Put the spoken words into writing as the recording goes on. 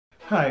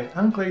Hi,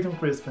 I'm Clayton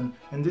Crispim,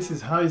 and this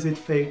is How Is It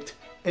Faked,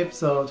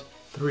 Episode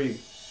 3.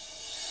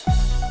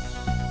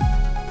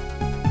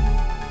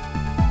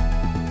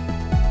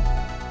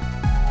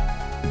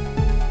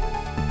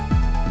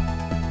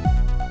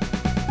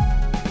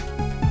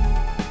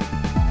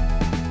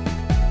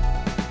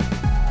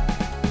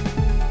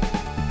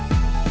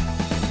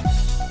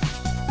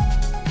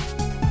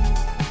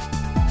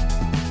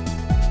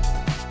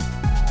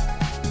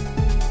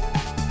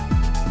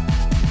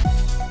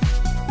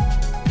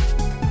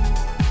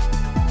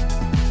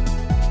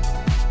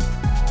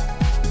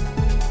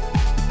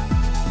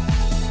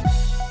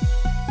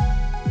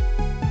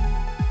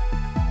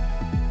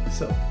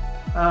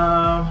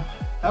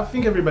 I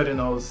think everybody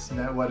knows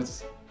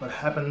what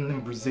happened in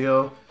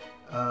Brazil.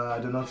 I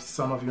don't know if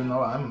some of you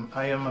know.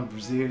 I am a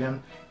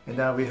Brazilian,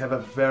 and we have a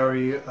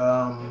very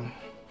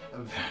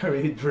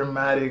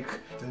dramatic.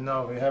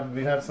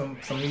 We have some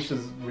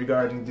issues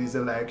regarding these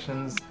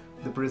elections,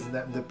 the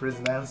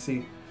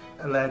presidency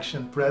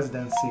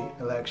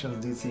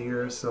elections this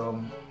year.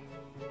 So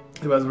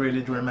it was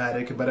really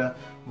dramatic. But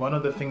one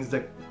of the things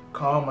that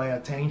caught my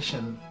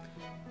attention,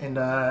 and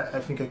I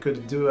think I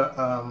could do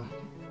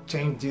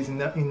change this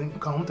in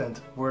content,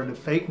 were the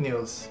fake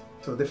news.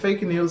 So the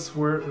fake news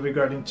were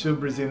regarding two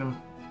Brazilian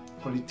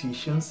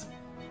politicians.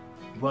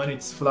 One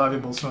is Flávio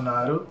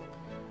Bolsonaro,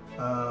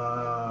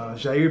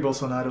 Jair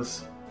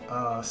Bolsonaro's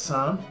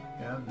son,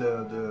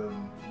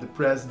 the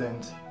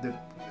president,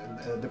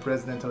 the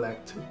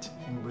president-elect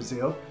in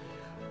Brazil.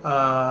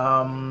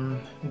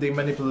 They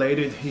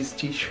manipulated his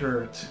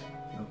T-shirt.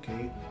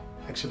 Okay,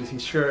 actually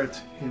his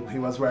shirt. He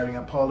was wearing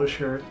a polo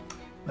shirt.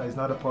 No, it's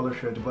not a polo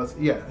shirt.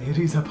 It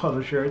is a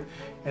polo shirt,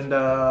 and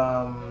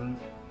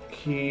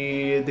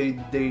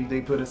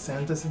they put a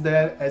sentence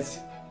there as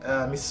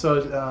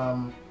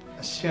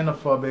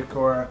xenophobic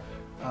or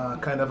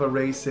kind of a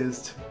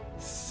racist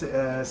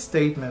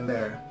statement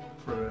there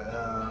for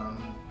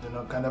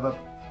kind of a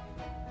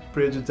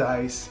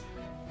prejudice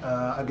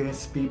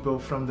against people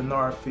from the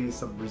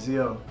northeast of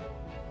Brazil,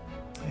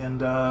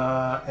 and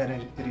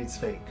it is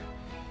fake.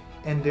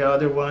 And the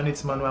other one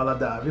is Manuela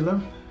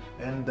Davila.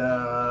 And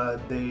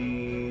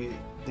they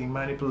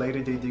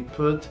manipulated. They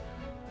put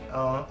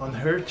on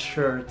her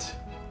shirt,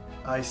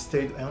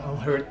 on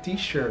her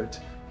T-shirt,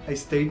 a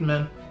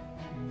statement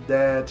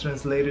that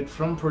translated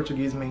from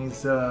Portuguese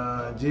means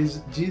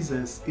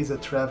Jesus is a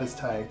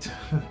travestite.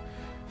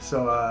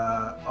 So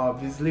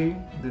obviously,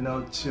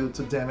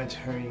 to damage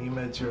her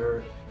image,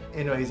 or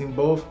anyways, in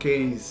both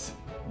cases,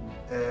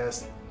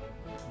 as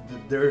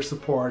their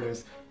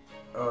supporters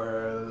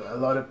or a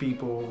lot of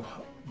people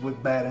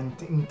with bad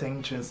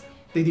intentions,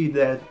 they did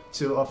that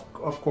to,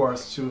 of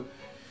course, to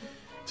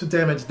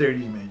damage their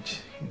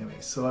image. Anyway,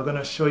 so I'm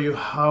gonna show you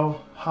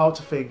how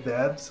to fake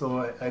that.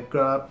 So I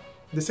grabbed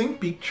the same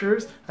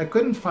pictures. I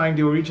couldn't find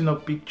the original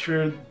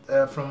picture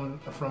from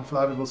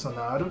Flávio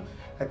Bolsonaro.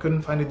 I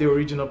couldn't find the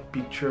original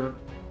picture.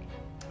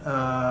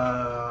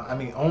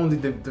 Only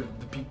the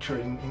picture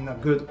in a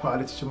good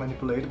quality to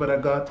manipulate. But I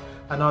got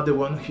another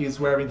one. He's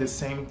wearing the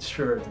same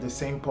shirt, the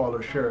same polo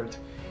shirt.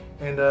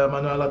 And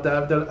Manuela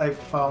Davila, I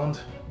found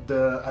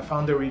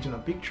the original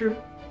picture,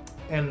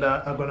 and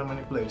I'm gonna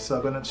manipulate. So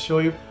I'm gonna show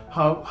you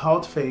how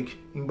to fake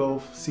in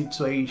both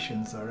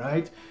situations. All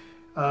right,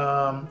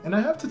 and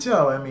I have to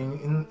tell,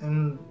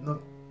 in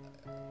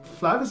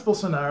Flávio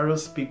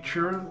Bolsonaro's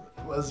picture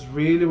was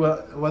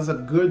a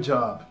good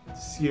job.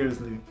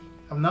 Seriously,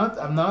 I'm not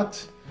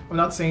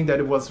saying that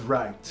it was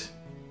right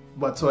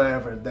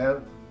whatsoever.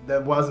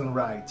 That wasn't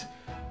right,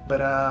 but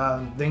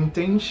the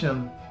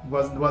intention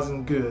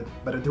wasn't good,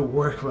 but the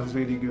work was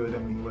really good.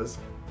 it was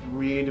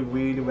really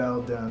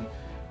well done.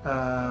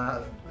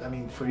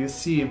 For you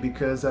see,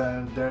 because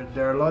there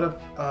are a lot of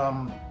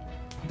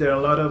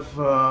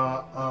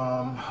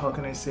how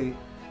can I say,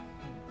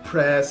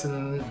 press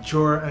and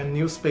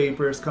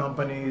newspapers,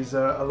 companies,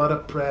 a lot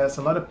of press,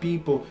 a lot of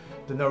people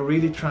that are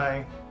really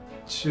trying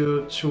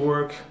to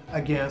work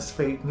against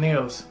fake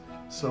news.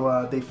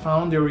 So they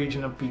found the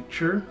original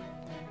picture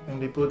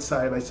and they put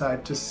side by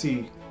side to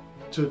see,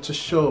 to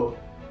show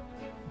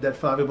that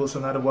Flávio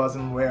Bolsonaro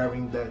wasn't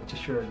wearing that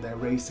shirt, that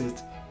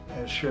racist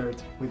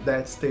shirt with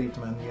that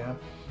statement, yeah.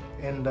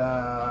 And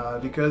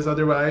because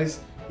otherwise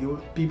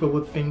people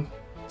would think,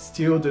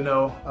 still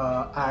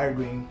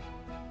arguing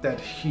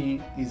that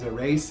he is a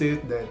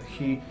racist, that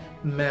he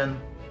meant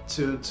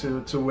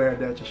to wear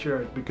that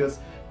shirt, because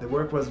the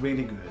work was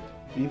really good,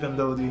 even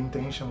though the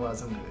intention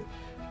wasn't good.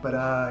 But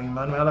in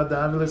Manuela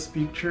Davila's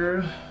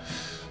picture,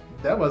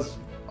 that was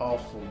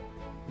awful.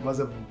 It was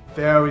a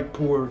very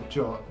poor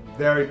job,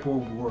 very poor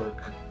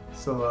work.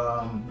 So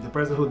the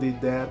person who did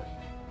that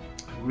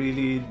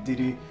really did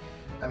it.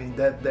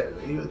 That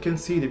you can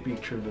see the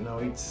picture.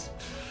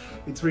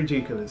 It's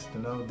ridiculous.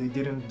 They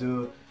didn't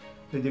do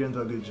a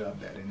good job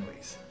there,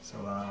 anyways. So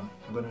I'm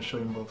gonna show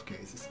you in both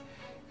cases.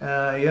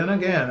 And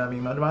again,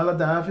 Manuela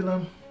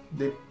Davila,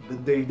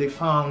 they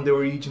found the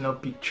original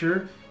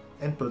picture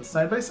and put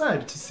side by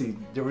side to see.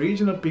 The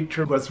original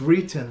picture was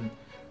written,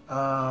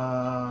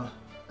 I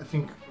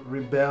think,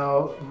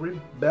 rebel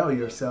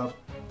yourself,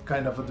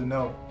 kind of, you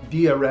know,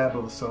 be a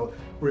rebel, so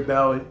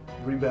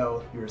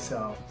rebel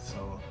yourself.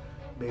 So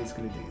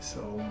basically this.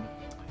 So,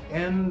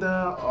 and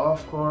of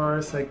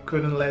course I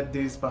couldn't let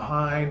this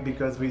behind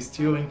because we're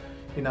still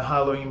in a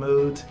Halloween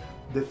mood.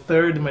 The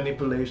third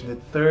manipulation,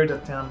 the third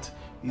attempt,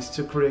 is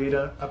to create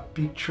a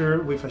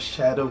picture with a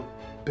shadow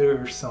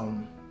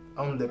person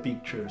on the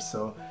picture.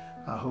 So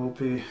I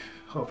hope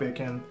I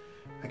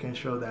can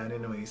show that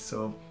anyway.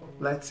 So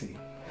let's see.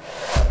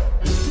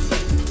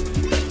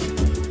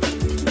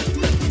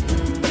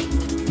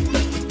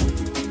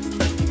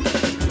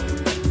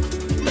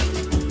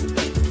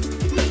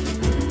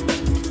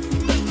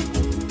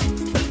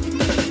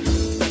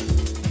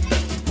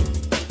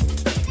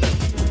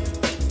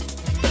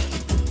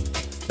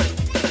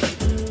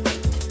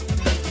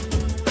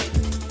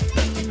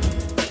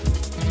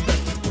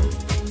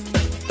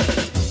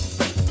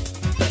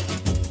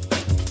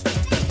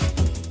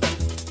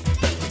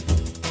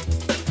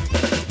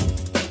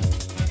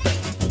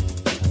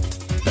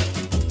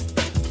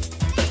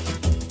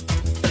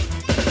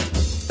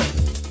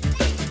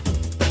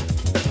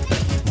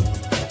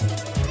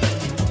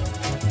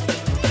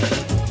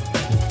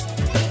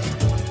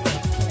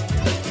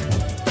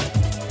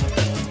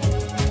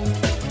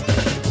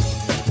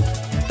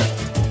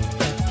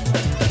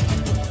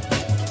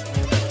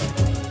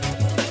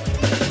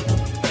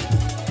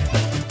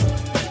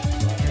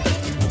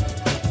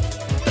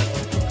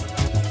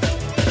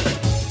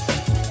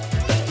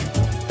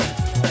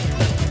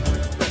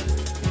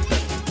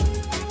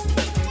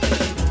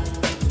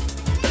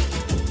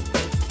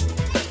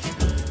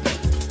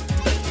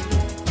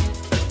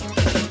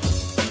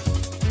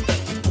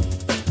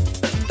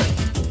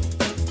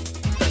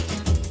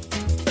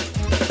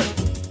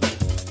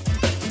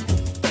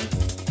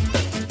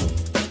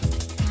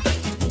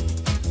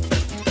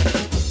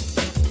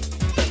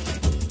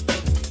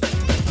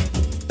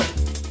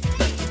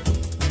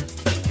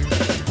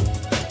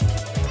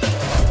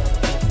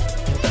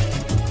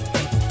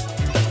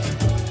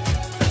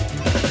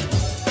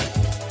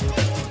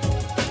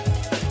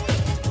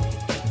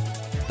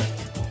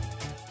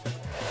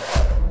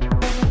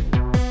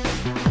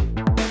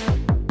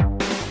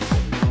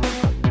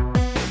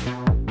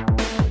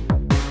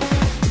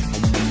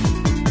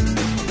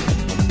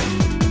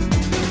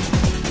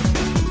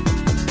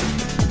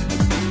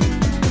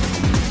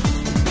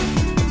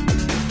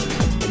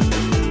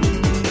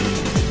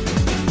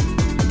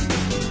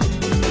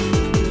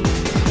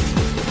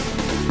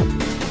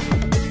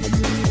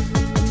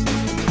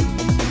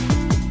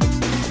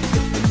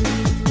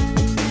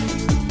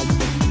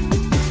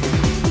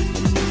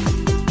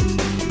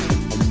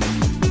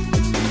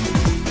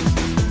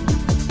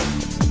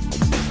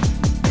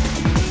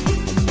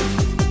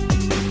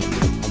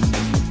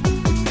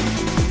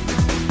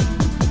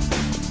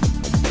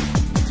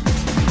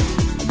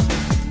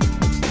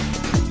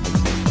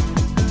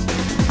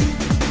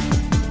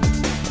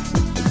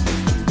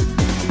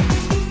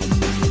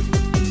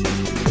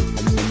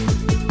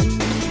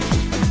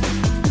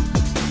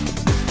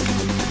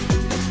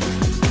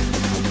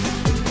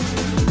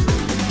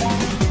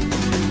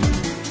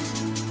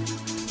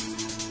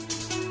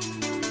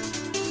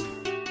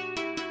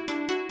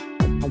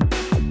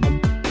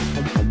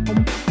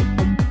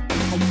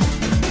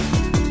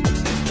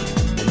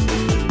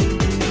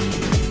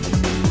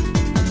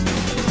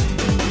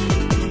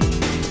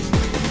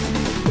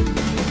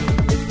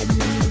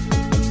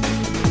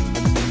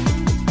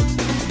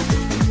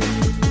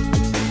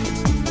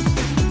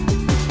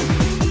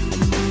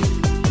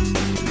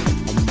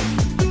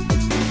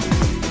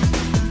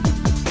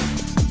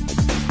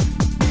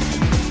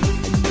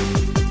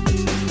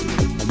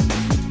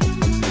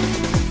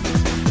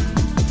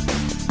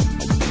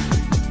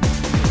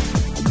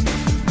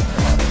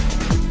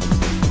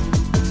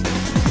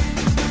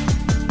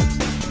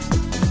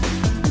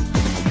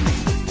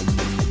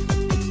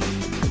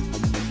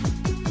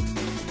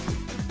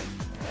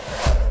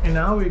 And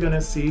now we're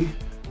gonna see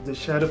the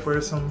shadow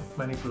person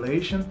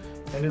manipulation,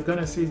 and you're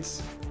gonna see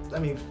it's, I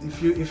mean,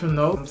 if you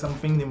know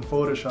something in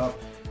Photoshop,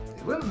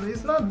 well,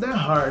 it's not that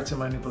hard to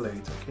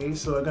manipulate. Okay,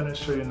 so I'm gonna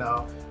show you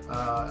now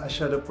a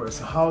shadow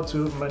person, how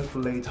to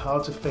manipulate, how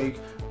to fake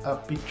a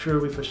picture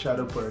with a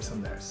shadow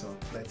person there. So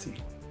let's see.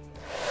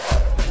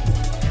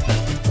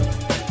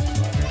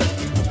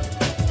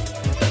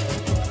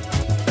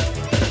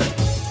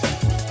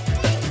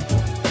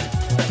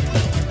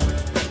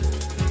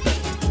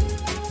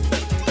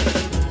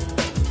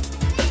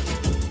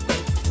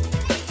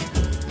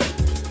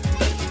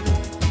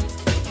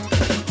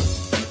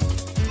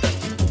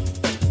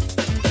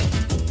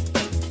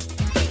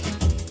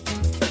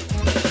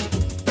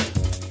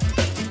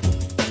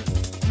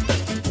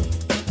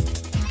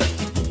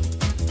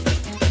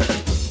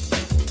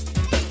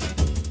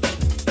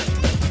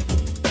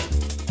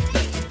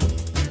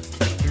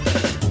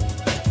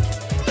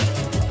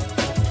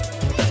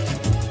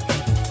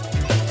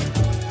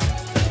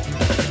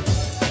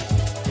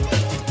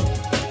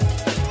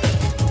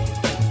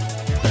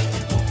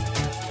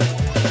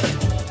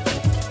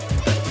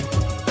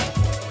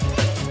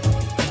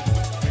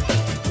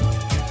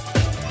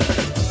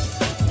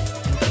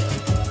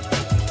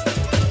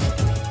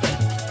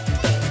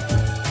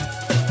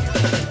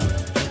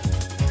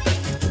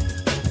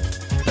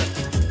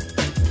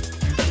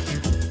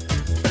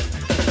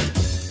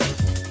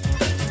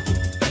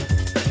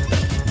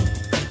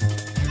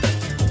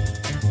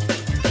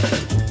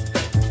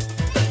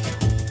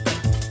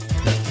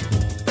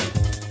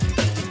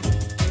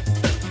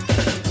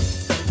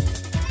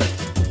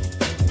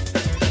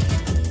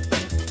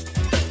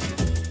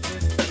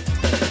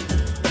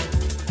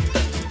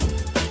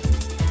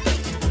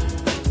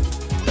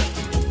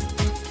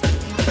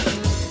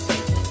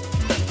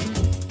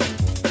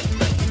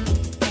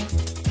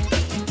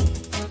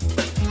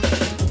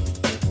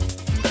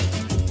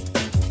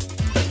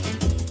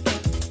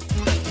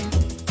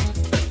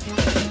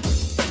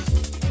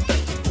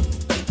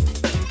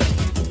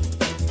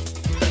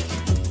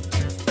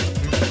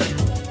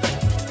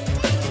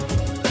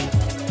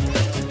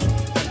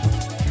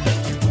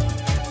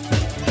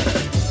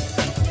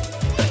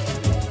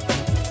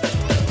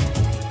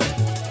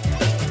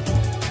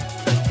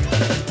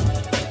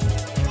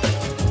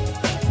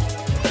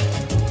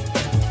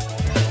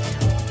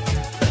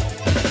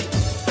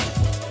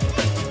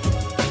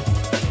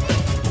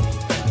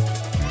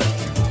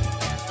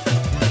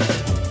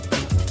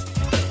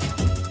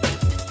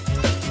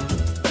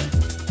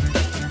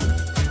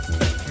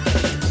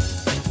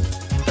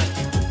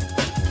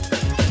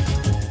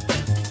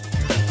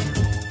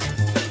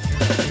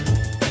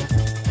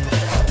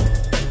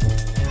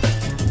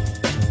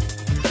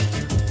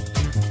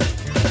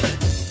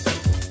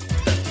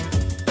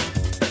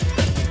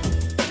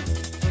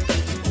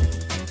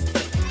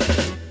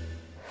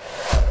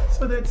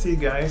 that's it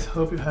guys,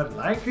 hope you have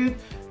liked it.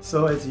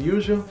 So as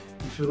usual,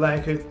 if you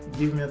like it,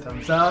 give me a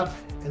thumbs up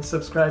and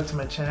subscribe to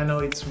my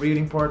channel. It's really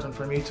important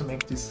for me to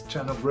make this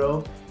channel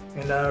grow.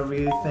 And I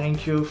really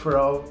thank you for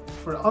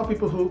all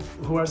people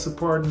who are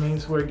supporting me,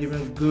 who are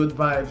giving good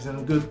vibes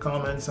and good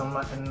comments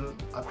on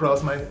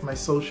across my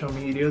social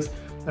medias.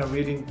 I'm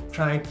really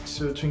trying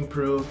to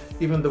improve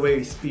even the way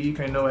I speak.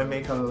 I know I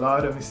make a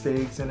lot of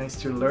mistakes and I'm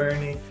still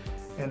learning,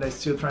 and I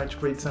still try to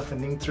create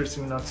something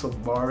interesting, not so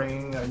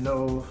boring. I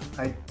know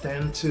I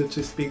tend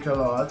to speak a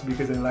lot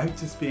because I like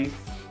to speak,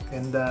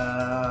 and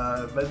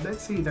but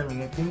that's it. I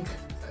mean, I think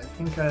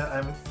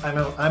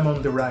I'm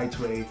on the right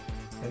way.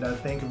 And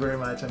thank you very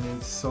much. I mean,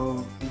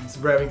 it's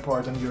very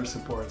important your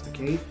support,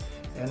 okay?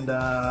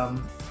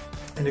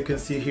 And you can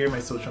see here my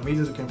social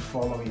medias. You can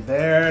follow me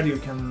there. You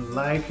can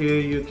like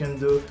it. You can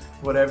do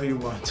whatever you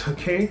want,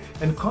 okay?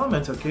 And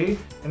comment, okay?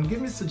 And give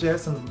me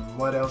suggestions.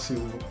 What else you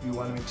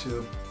want me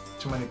to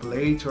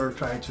manipulate or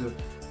try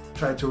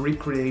to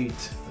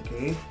recreate,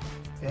 okay?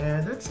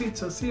 And that's it.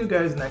 So see you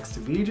guys next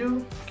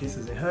video.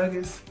 Kisses and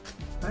hugs.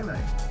 Bye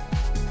bye.